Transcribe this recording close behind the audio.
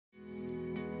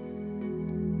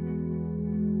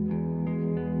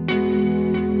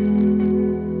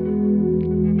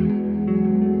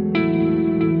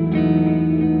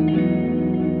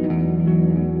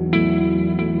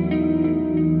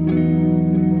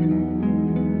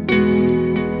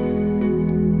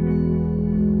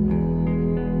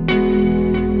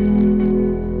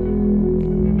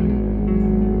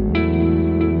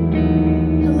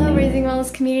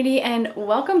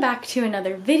back to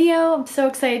another video. I'm so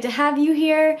excited to have you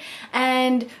here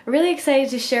and really excited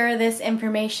to share this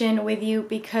information with you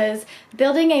because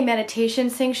building a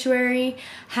meditation sanctuary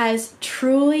has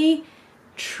truly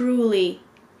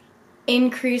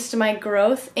increased my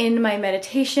growth in my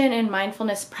meditation and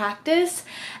mindfulness practice.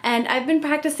 And I've been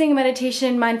practicing meditation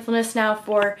and mindfulness now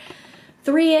for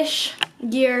 3-ish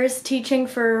years, teaching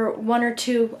for 1 or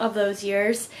 2 of those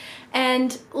years.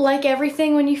 And like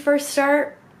everything, when you first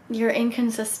start, you're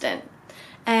inconsistent.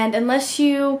 And unless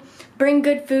you bring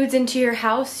good foods into your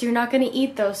house, you're not going to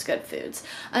eat those good foods.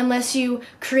 Unless you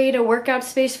create a workout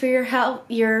space for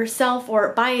yourself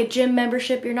or buy a gym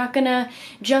membership, you're not going to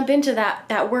jump into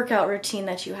that workout routine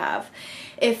that you have.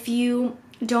 If you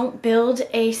don't build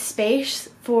a space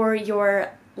for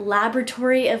your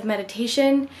laboratory of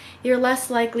meditation, you're less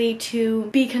likely to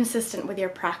be consistent with your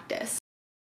practice.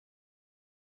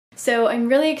 So I'm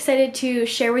really excited to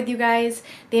share with you guys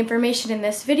the information in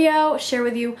this video, share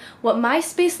with you what my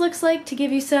space looks like to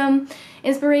give you some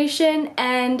inspiration,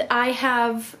 and I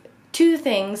have 2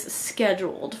 things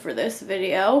scheduled for this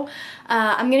video.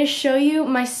 I'm going to show you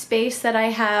my space that I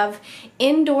have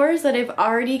indoors that I've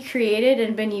already created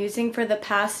and been using for the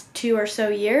past 2 or so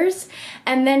years,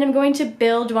 and then I'm going to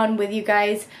build one with you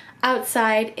guys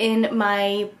outside in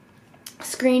my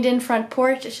screened-in front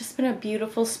porch. It's just been a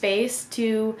beautiful space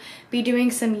to be doing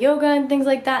some yoga and things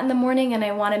like that in the morning, and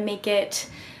I want to make it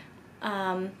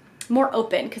more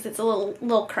open because it's a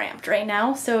little cramped right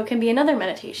now, so it can be another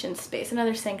meditation space,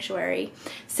 another sanctuary.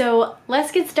 So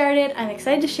let's get started. I'm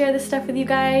excited to share this stuff with you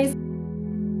guys.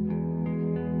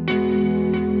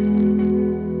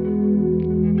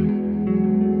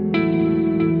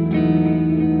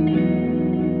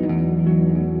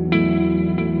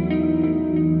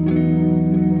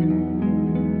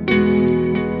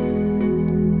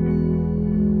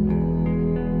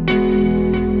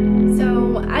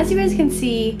 As you guys can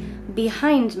see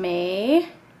behind me,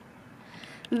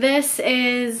 this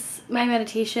is my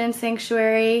meditation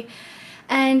sanctuary,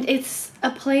 and it's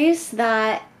a place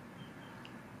that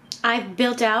I've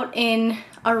built out in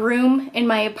a room in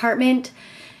my apartment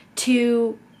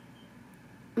to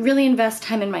really invest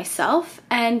time in myself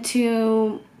and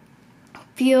to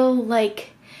feels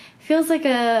like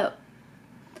a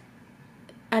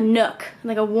nook,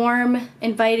 like a warm,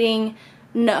 inviting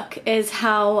nook is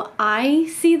how I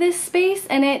see this space.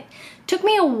 And it took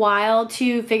me a while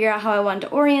to figure out how I wanted to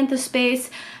orient the space,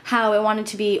 how I wanted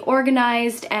to be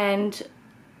organized and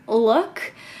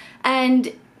look.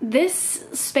 And this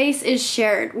space is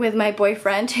shared with my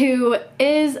boyfriend, who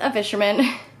is a fisherman,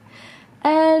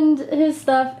 and his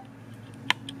stuff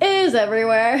is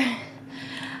everywhere,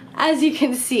 as you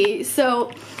can see.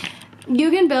 So you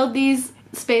can build these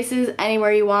spaces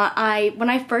anywhere you want. When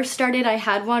I first started, I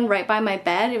had one right by my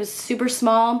bed. It was super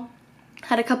small,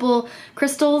 had a couple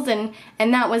crystals, and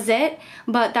that was it.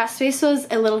 But that space was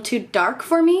a little too dark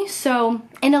for me,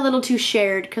 and a little too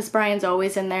shared, because Brian's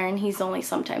always in there and he's only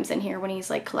sometimes in here when he's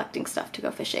like collecting stuff to go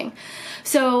fishing.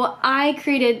 So I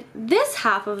created this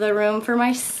half of the room for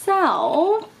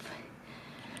myself,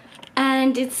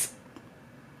 and it's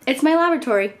my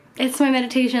laboratory. It's my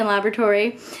meditation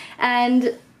laboratory,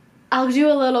 and I'll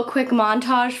do a little quick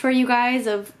montage for you guys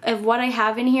of what I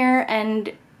have in here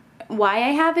and why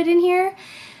I have it in here.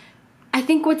 I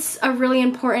think what's a really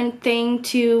important thing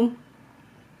to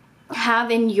have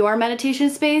in your meditation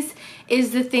space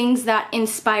is the things that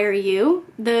inspire you,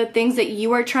 the things that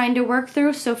you are trying to work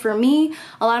through. So for me,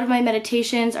 a lot of my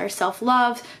meditations are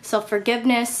self-love,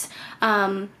 self-forgiveness,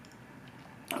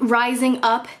 rising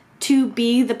up to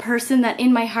be the person that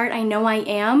in my heart I know I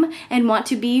am and want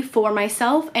to be for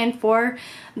myself and for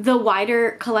the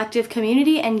wider collective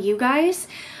community and you guys.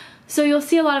 So you'll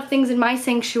see a lot of things in my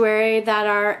sanctuary that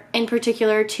are in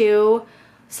particular to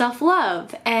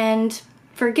self-love and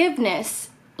forgiveness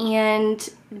and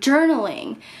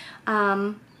journaling.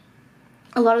 A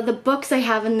lot of the books I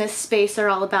have in this space are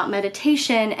all about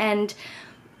meditation and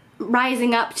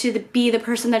rising up to be the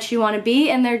person that you want to be,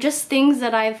 and they're just things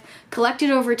that I've collected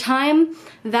over time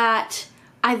that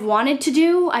I've wanted to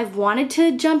do, I've wanted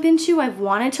to jump into, I've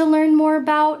wanted to learn more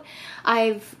about,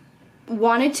 I've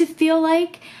wanted to feel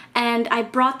like, and I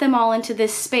brought them all into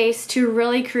this space to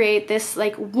really create this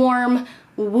like warm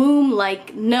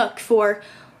womb-like nook for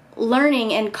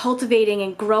learning and cultivating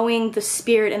and growing the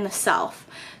spirit and the self.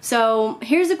 So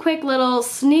here's a quick little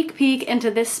sneak peek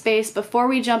into this space before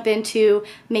we jump into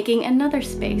making another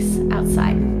space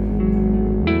outside.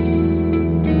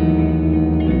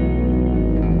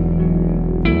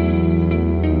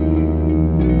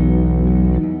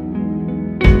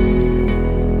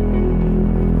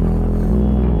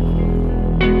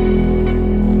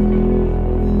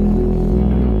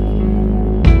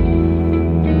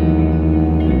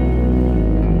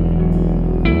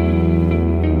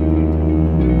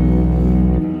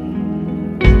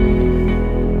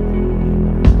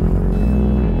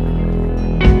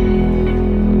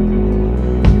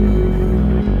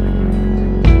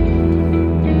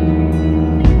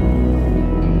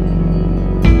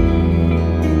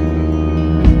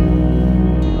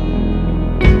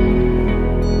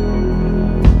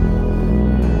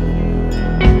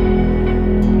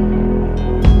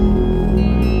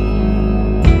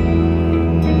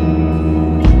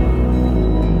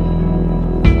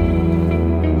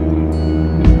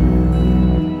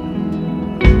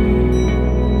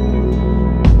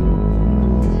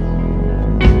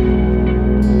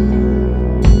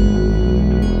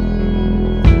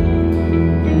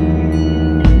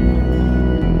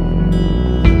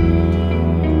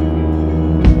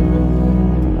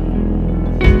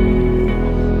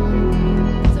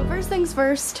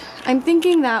 I'm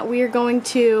thinking that we are going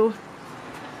to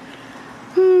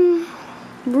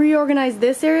reorganize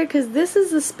this area, because this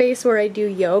is the space where I do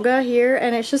yoga here,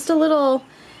 and it's just a little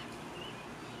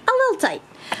tight.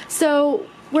 So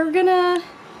we're gonna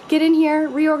get in here,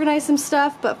 reorganize some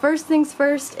stuff, but first things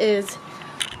first is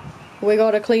we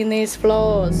gotta clean these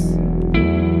floors.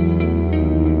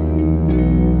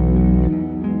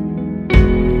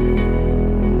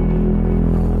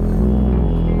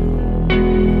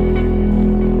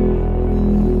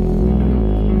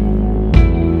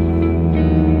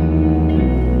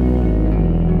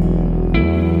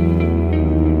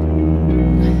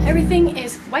 Everything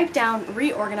is wiped down,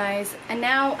 reorganized, and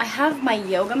now I have my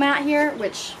yoga mat here,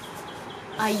 which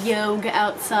I yoga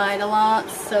outside a lot,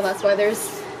 so that's why there's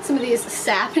some of these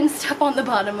sap and stuff on the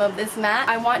bottom of this mat.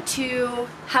 I want to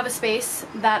have a space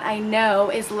that I know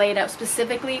is laid out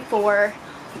specifically for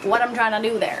what I'm trying to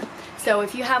do there. So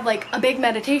if you have like a big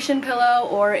meditation pillow,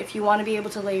 or if you want to be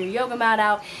able to lay your yoga mat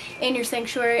out in your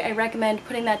sanctuary, I recommend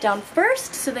putting that down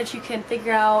first so that you can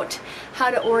figure out how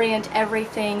to orient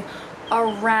everything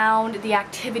around the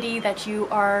activity that you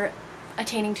are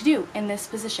attaining to do in this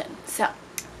position. So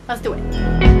let's do it.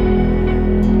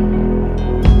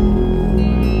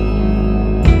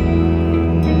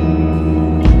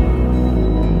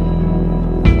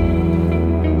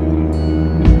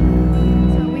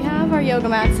 Yoga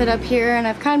mat set up here, and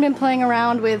I've kind of been playing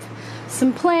around with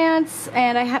some plants,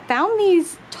 and I found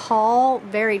these tall,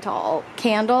 very tall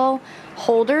candle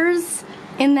holders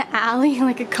in the alley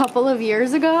like a couple of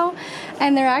years ago,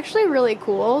 and they're actually really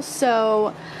cool.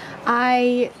 So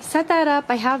I set that up.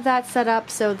 I have that set up,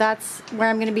 so that's where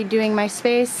I'm going to be doing my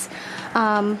space.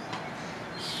 And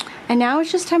now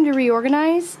it's just time to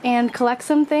reorganize and collect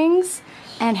some things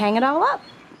and hang it all up.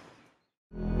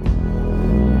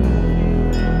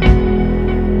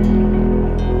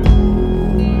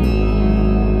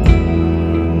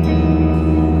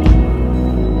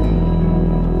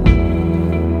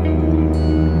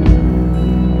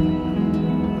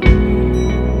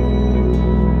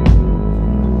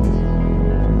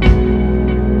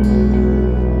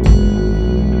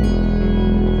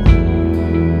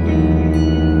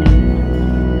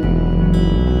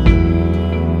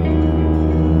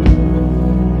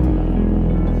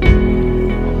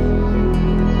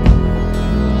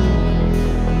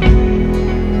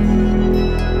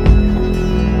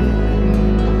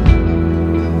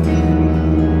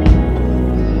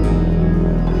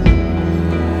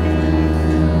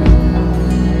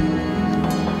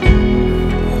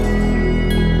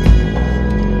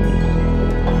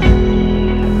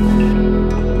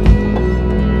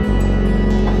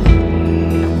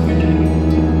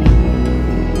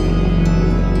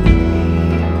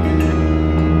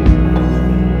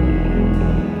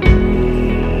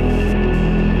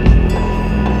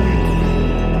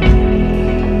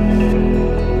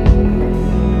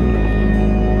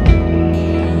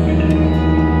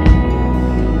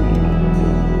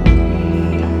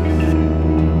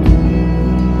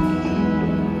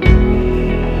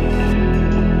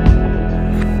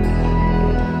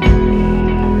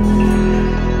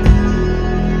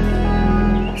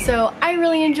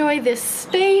 Enjoy this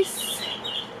space.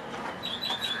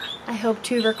 I hope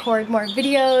to record more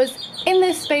videos in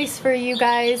this space for you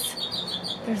guys.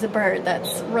 There's a bird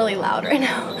that's really loud right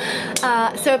now.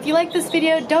 So if you like this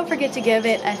video, don't forget to give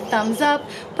it a thumbs up,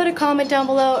 put a comment down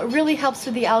below. It really helps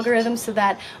with the algorithm so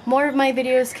that more of my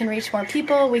videos can reach more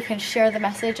people. We can share the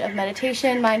message of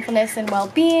meditation, mindfulness, and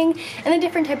well-being, and the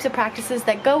different types of practices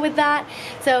that go with that.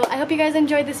 So I hope you guys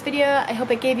enjoyed this video. I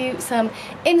hope it gave you some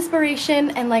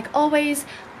inspiration, and like always,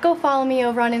 go follow me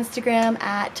over on Instagram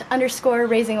at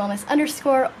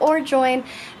 _RaisingWellness_, or join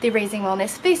the Raising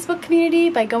Wellness Facebook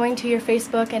community by going to your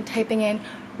Facebook and typing in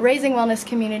Raising Wellness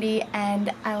Community,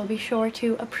 and I will be sure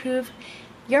to approve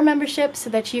your membership so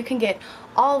that you can get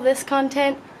all this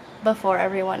content before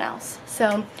everyone else.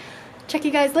 So check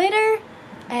you guys later,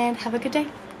 and have a good day.